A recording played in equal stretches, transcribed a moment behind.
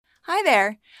Hi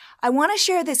there. I want to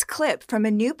share this clip from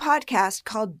a new podcast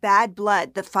called Bad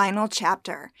Blood, the Final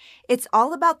Chapter. It's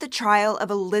all about the trial of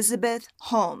Elizabeth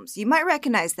Holmes. You might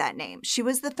recognize that name. She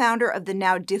was the founder of the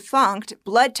now defunct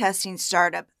blood testing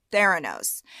startup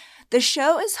Theranos. The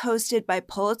show is hosted by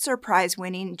Pulitzer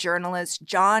Prize-winning journalist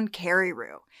John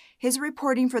Carreyrou. His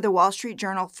reporting for the Wall Street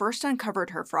Journal first uncovered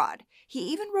her fraud.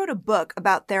 He even wrote a book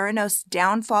about Theranos'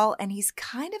 downfall, and he's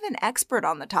kind of an expert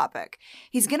on the topic.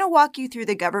 He's going to walk you through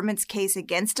the government's case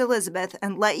against Elizabeth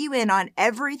and let you in on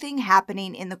everything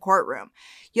happening in the courtroom.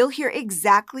 You'll hear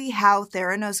exactly how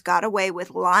Theranos got away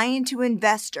with lying to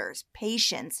investors,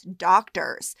 patients,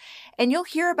 doctors. And you'll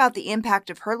hear about the impact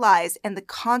of her lies and the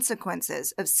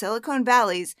consequences of Silicon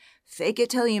Valley's fake it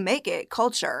till you make it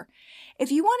culture.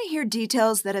 If you want to hear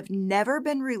details that have never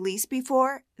been released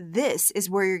before, this is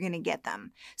where you're going to get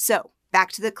them. So,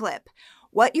 back to the clip.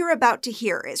 What you're about to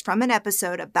hear is from an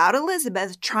episode about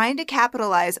Elizabeth trying to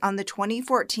capitalize on the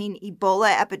 2014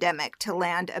 Ebola epidemic to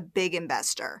land a big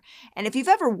investor. And if you've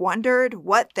ever wondered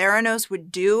what Theranos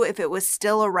would do if it was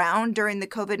still around during the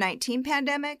COVID-19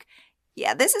 pandemic,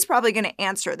 yeah, this is probably going to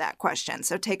answer that question,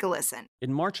 so take a listen.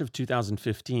 In March of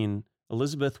 2015,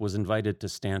 Elizabeth was invited to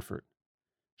Stanford.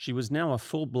 She was now a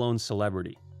full-blown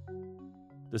celebrity,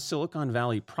 the Silicon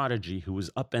Valley prodigy who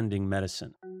was upending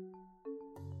medicine.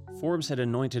 Forbes had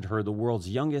anointed her the world's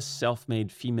youngest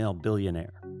self-made female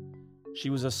billionaire. She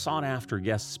was a sought-after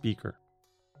guest speaker.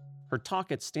 Her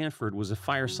talk at Stanford was a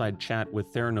fireside chat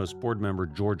with Theranos board member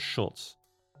George Shultz.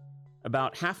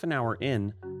 About half an hour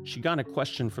in, she got a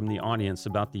question from the audience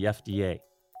about the FDA.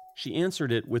 She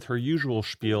answered it with her usual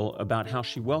spiel about how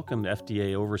she welcomed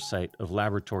FDA oversight of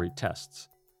laboratory tests.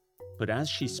 But as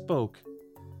she spoke,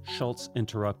 Shultz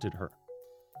interrupted her.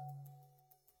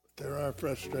 There are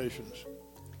frustrations.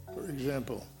 For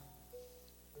example,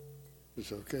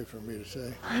 it's okay for me to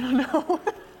say. I don't know.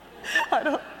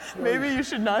 Maybe you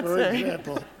should not say. For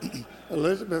example,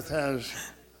 Elizabeth has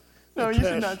No, a you should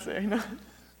test not say. No.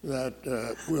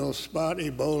 that will spot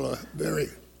Ebola very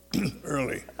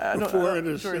early, before it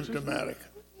is symptomatic.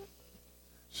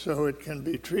 So it can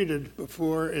be treated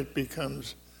before it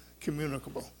becomes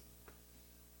communicable.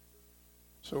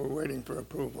 So we're waiting for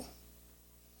approval.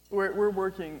 We're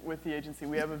working with the agency.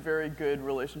 We have a very good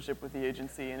relationship with the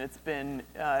agency, and it's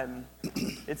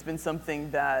been something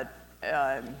that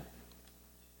that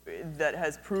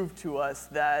has proved to us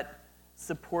that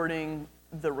supporting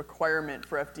the requirement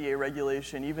for FDA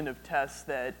regulation, even of tests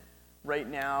that right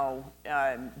now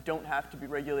don't have to be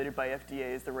regulated by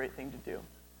FDA, is the right thing to do.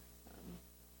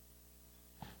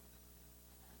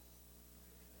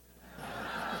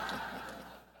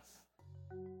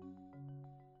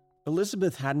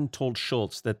 Elizabeth hadn't told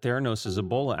Shultz that Theranos'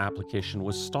 Ebola application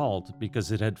was stalled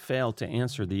because it had failed to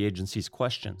answer the agency's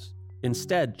questions.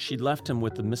 Instead, she'd left him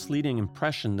with the misleading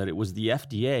impression that it was the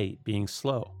FDA being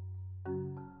slow.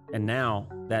 And now,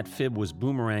 that fib was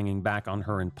boomeranging back on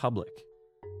her in public.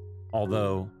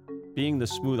 Although, being the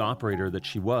smooth operator that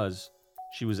she was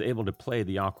able to play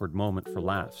the awkward moment for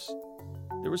laughs.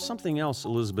 There was something else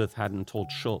Elizabeth hadn't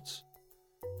told Shultz.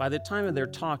 By the time of their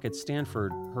talk at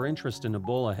Stanford, her interest in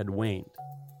Ebola had waned.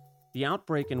 The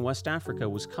outbreak in West Africa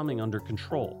was coming under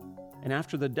control, and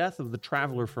after the death of the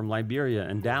traveler from Liberia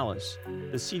and Dallas,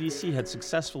 the CDC had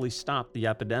successfully stopped the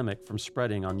epidemic from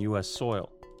spreading on U.S.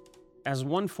 soil. As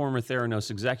one former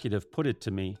Theranos executive put it to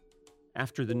me,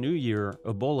 after the new year,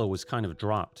 Ebola was kind of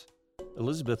dropped.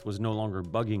 Elizabeth was no longer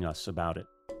bugging us about it.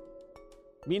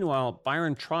 Meanwhile,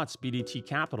 Byron Trott's BDT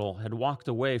Capital had walked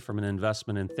away from an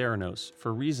investment in Theranos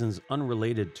for reasons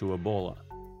unrelated to Ebola.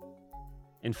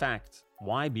 In fact,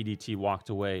 why BDT walked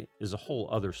away is a whole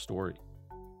other story,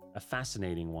 a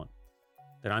fascinating one,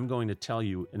 that I'm going to tell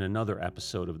you in another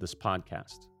episode of this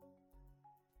podcast.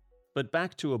 But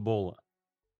back to Ebola.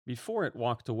 Before it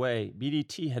walked away,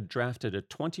 BDT had drafted a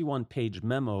 21-page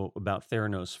memo about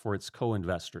Theranos for its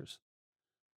co-investors.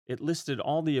 It listed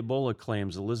all the Ebola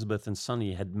claims Elizabeth and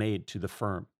Sonny had made to the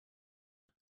firm.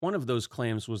 One of those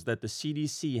claims was that the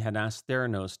CDC had asked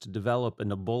Theranos to develop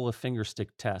an Ebola fingerstick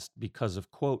test because of,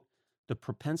 quote, the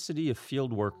propensity of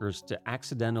field workers to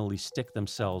accidentally stick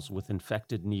themselves with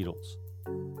infected needles.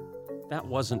 That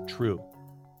wasn't true.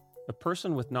 A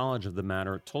person with knowledge of the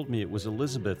matter told me it was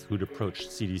Elizabeth who'd approached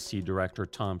CDC Director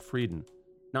Tom Frieden,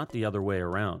 not the other way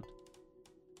around.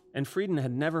 And Frieden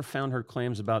had never found her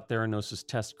claims about Theranos'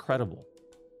 test credible.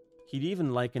 He'd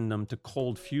even likened them to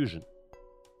cold fusion.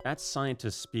 That's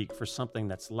scientist speak for something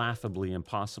that's laughably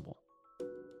impossible.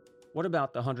 What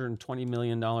about the $120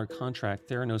 million contract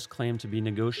Theranos claimed to be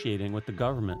negotiating with the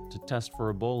government to test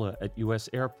for Ebola at U.S.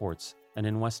 airports and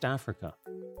in West Africa?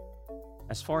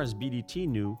 As far as BDT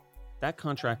knew, That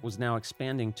contract was now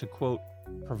expanding to, quote,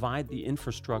 provide the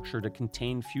infrastructure to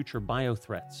contain future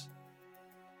biothreats.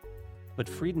 But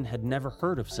Frieden had never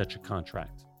heard of such a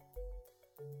contract.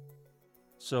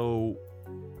 So,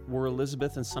 were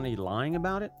Elizabeth and Sonny lying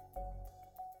about it?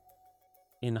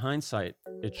 In hindsight,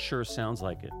 it sure sounds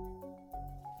like it.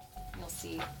 You'll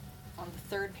see on the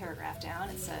third paragraph down,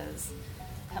 it says,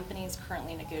 the company is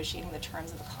currently negotiating the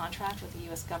terms of a contract with the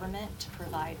U.S. government to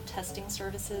provide testing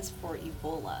services for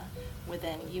Ebola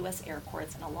within U.S.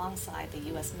 airports and alongside the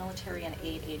U.S. military and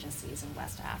aid agencies in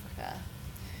West Africa.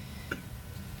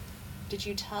 Did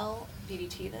you tell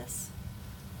BDT this?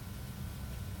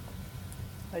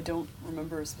 I don't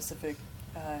remember a specific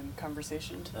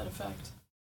conversation to that effect.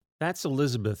 That's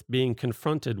Elizabeth being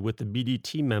confronted with the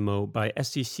BDT memo by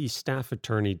SEC staff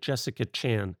attorney Jessica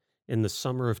Chan in the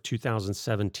summer of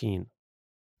 2017.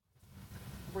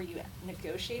 Were you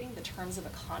negotiating the terms of a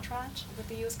contract with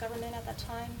the U.S. government at that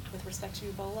time with respect to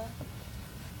Ebola?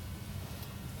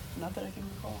 Not that I can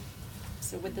recall.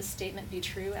 So would this statement be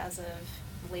true as of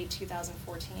late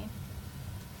 2014?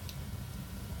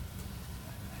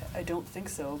 I don't think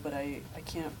so, but I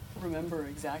can't remember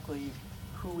exactly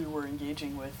who we were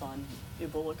engaging with on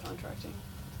Ebola contracting.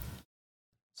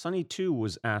 Sonny, too,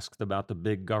 was asked about the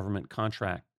big government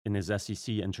contract in his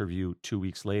SEC interview 2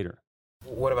 weeks later.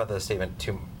 What about the statement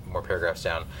 2 more paragraphs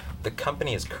down? The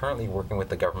company is currently working with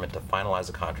the government to finalize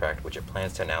a contract which it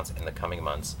plans to announce in the coming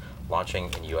months,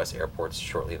 launching in U.S. airports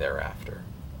shortly thereafter.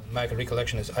 My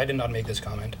recollection is I did not make this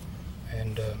comment,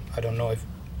 and I don't know if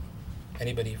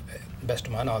anybody, best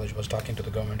to my knowledge, was talking to the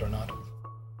government or not.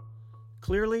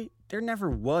 Clearly, there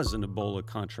never was an Ebola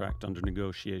contract under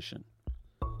negotiation.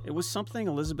 It was something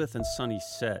Elizabeth and Sonny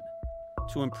said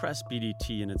to impress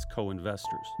BDT and its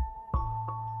co-investors.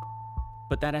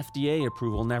 But that FDA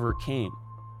approval never came.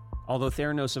 Although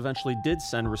Theranos eventually did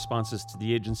send responses to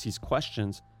the agency's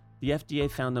questions, the FDA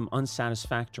found them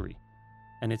unsatisfactory,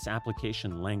 and its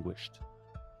application languished.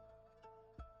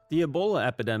 The Ebola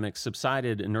epidemic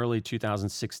subsided in early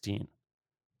 2016.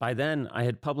 By then, I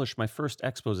had published my first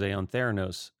expose on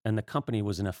Theranos, and the company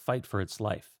was in a fight for its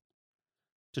life.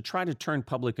 To try to turn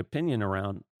public opinion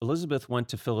around, Elizabeth went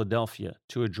to Philadelphia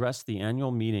to address the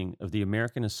annual meeting of the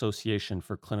American Association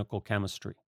for Clinical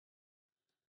Chemistry.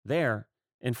 There,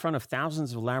 in front of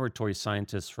thousands of laboratory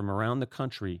scientists from around the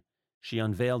country, she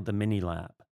unveiled the mini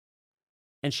lab.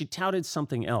 And she touted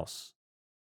something else,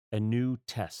 a new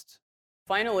test.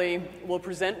 Finally, we'll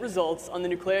present results on the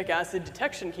nucleic acid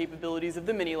detection capabilities of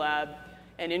the Minilab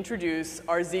and introduce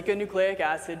our Zika nucleic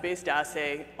acid-based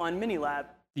assay on Minilab.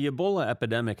 The Ebola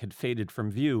epidemic had faded from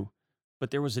view,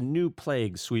 but there was a new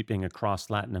plague sweeping across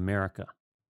Latin America,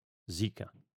 Zika.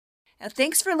 Now,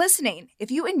 thanks for listening.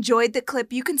 If you enjoyed the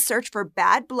clip, you can search for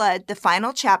Bad Blood, the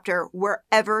final chapter,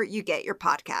 wherever you get your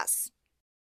podcasts.